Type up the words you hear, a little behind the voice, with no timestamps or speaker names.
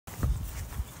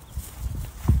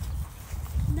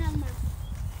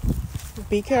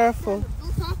Be careful.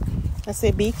 I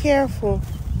said be careful.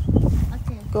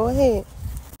 Okay. Go ahead.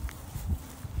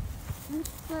 Let's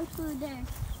go through there.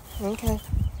 Okay.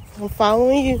 I'm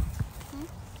following you.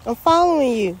 I'm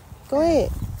following you. Go ahead.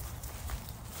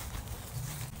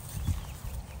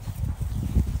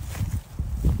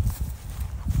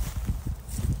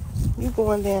 You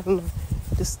going down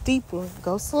the steep one.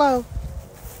 Go slow.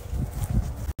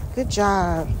 Good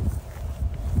job.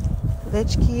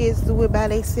 Let your kids do it by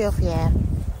themselves, yeah,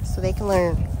 so they can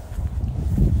learn.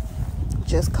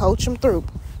 Just coach them through.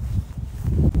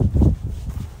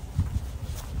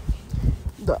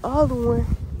 The other one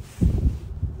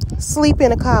sleep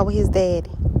in a car with his daddy,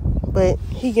 but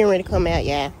he getting ready to come out,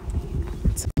 yeah,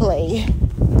 to play.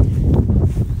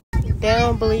 They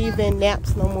don't believe in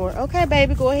naps no more. Okay,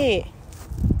 baby, go ahead.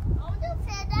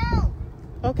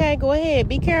 Okay, go ahead.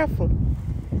 Be careful.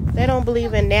 They don't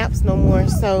believe in naps no more,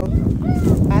 so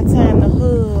by the time the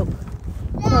hub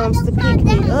comes to pick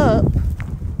me up,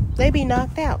 they be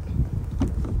knocked out.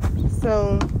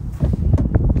 So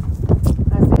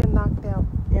I said knocked out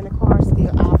in the car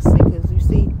still opposite, because you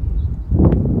see,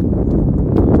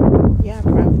 yeah, I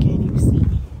probably can't even see.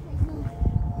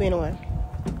 But anyway,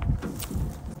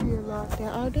 still knocked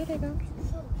out. Oh, there they go.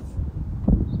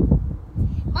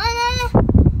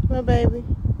 My baby.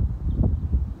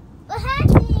 What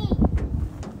happened?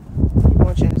 He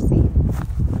wants you to see you.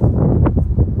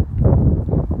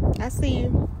 I see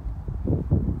you.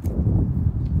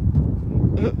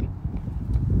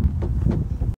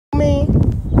 Man,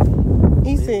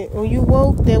 he said when you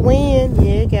woke, that wind,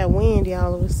 yeah, it got windy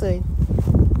all of a sudden.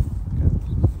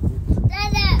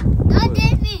 Dada, don't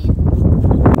get me.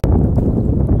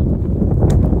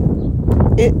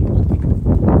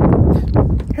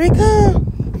 Here he come.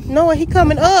 No, he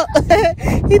coming up.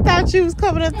 He thought you was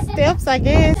coming up the steps, I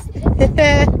guess.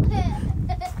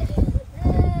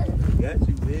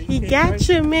 He got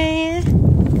you, man.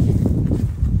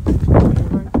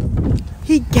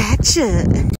 He got you.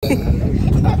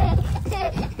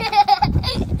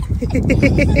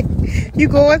 You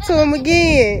going to him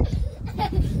again.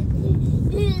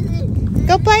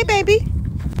 Go play, baby.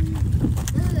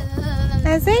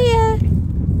 Isaiah.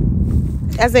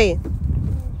 Isaiah.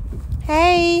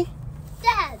 Hey.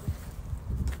 Dad.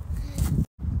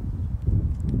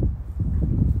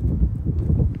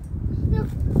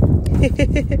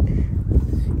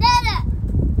 Dada.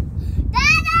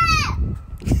 Dada.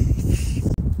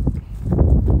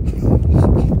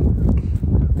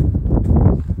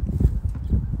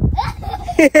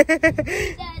 He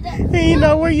didn't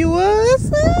know where you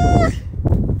was.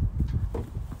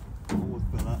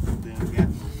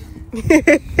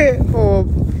 Oh,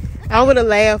 I would have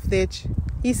laughed at you.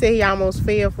 He said he almost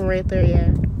fell from right there,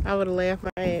 yeah. I would have laughed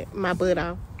my butt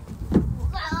off.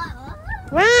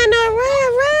 Run, no, run.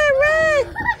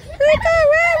 Here it go,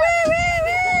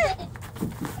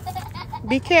 run.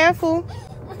 Be careful.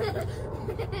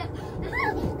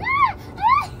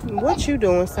 What you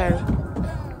doing, sir?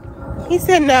 He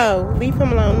said no. Leave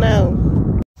him alone,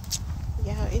 no.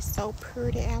 Yeah, it's so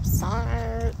pretty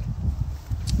outside.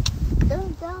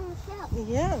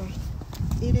 Yeah.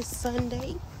 It is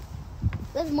Sunday.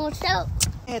 There's more soap.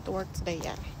 I had to work today,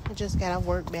 y'all. I just got out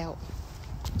work about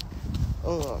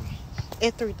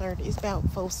at 3:30. It's about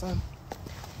 4 something.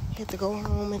 Had to go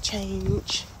home and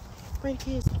change. Bring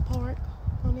kids to the park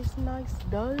on this nice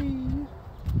day.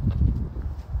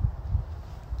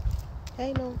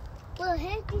 Hey, no. Well,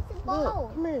 here's the Look,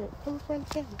 ball. come here. Come in front of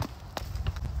the camera.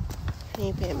 He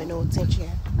ain't paying me no attention.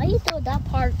 Are you through that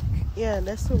part? Yeah,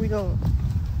 that's where we going.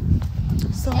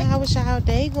 So how was y'all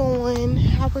day going?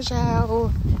 How was y'all?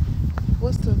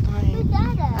 What's the thing?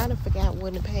 Dada. I done forgot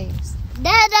what in the past.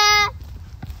 Dada.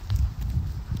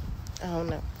 I don't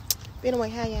know. But anyway,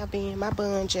 how y'all been? My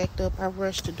bun jacked up. I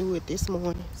rushed to do it this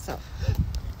morning. So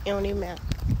it don't even matter.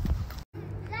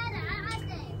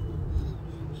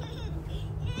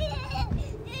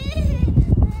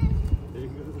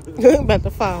 About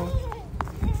to fall.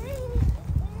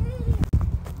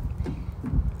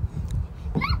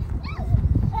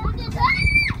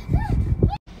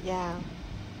 Yeah,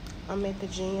 I'm at the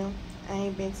gym. I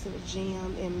ain't been to the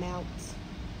gym in months.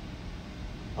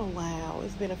 Oh wow,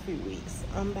 it's been a few weeks.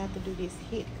 I'm about to do this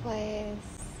HIIT class.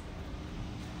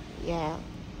 Yeah,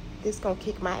 this gonna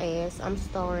kick my ass. I'm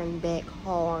starting back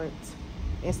hard.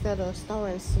 Instead of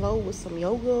starting slow with some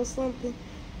yoga or something,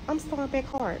 I'm starting back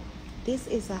hard. This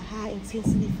is a high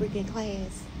intensity freaking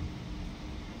class.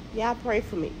 Y'all pray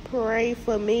for me. Pray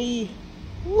for me.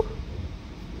 Woo.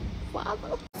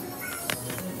 Father.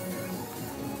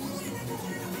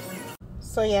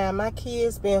 So yeah, my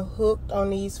kids been hooked on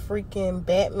these freaking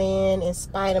Batman and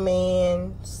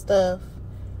Spider-Man stuff.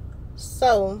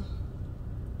 So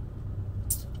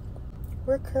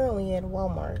we're currently at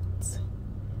Walmart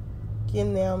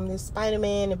getting them this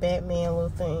Spider-Man and Batman little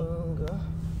thing.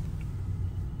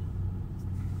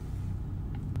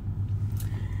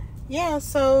 Yeah,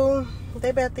 so they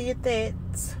about to get that.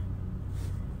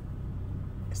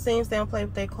 Seems they don't play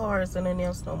with their cars and nothing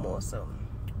else no more, so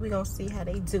we gonna see how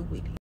they do with it.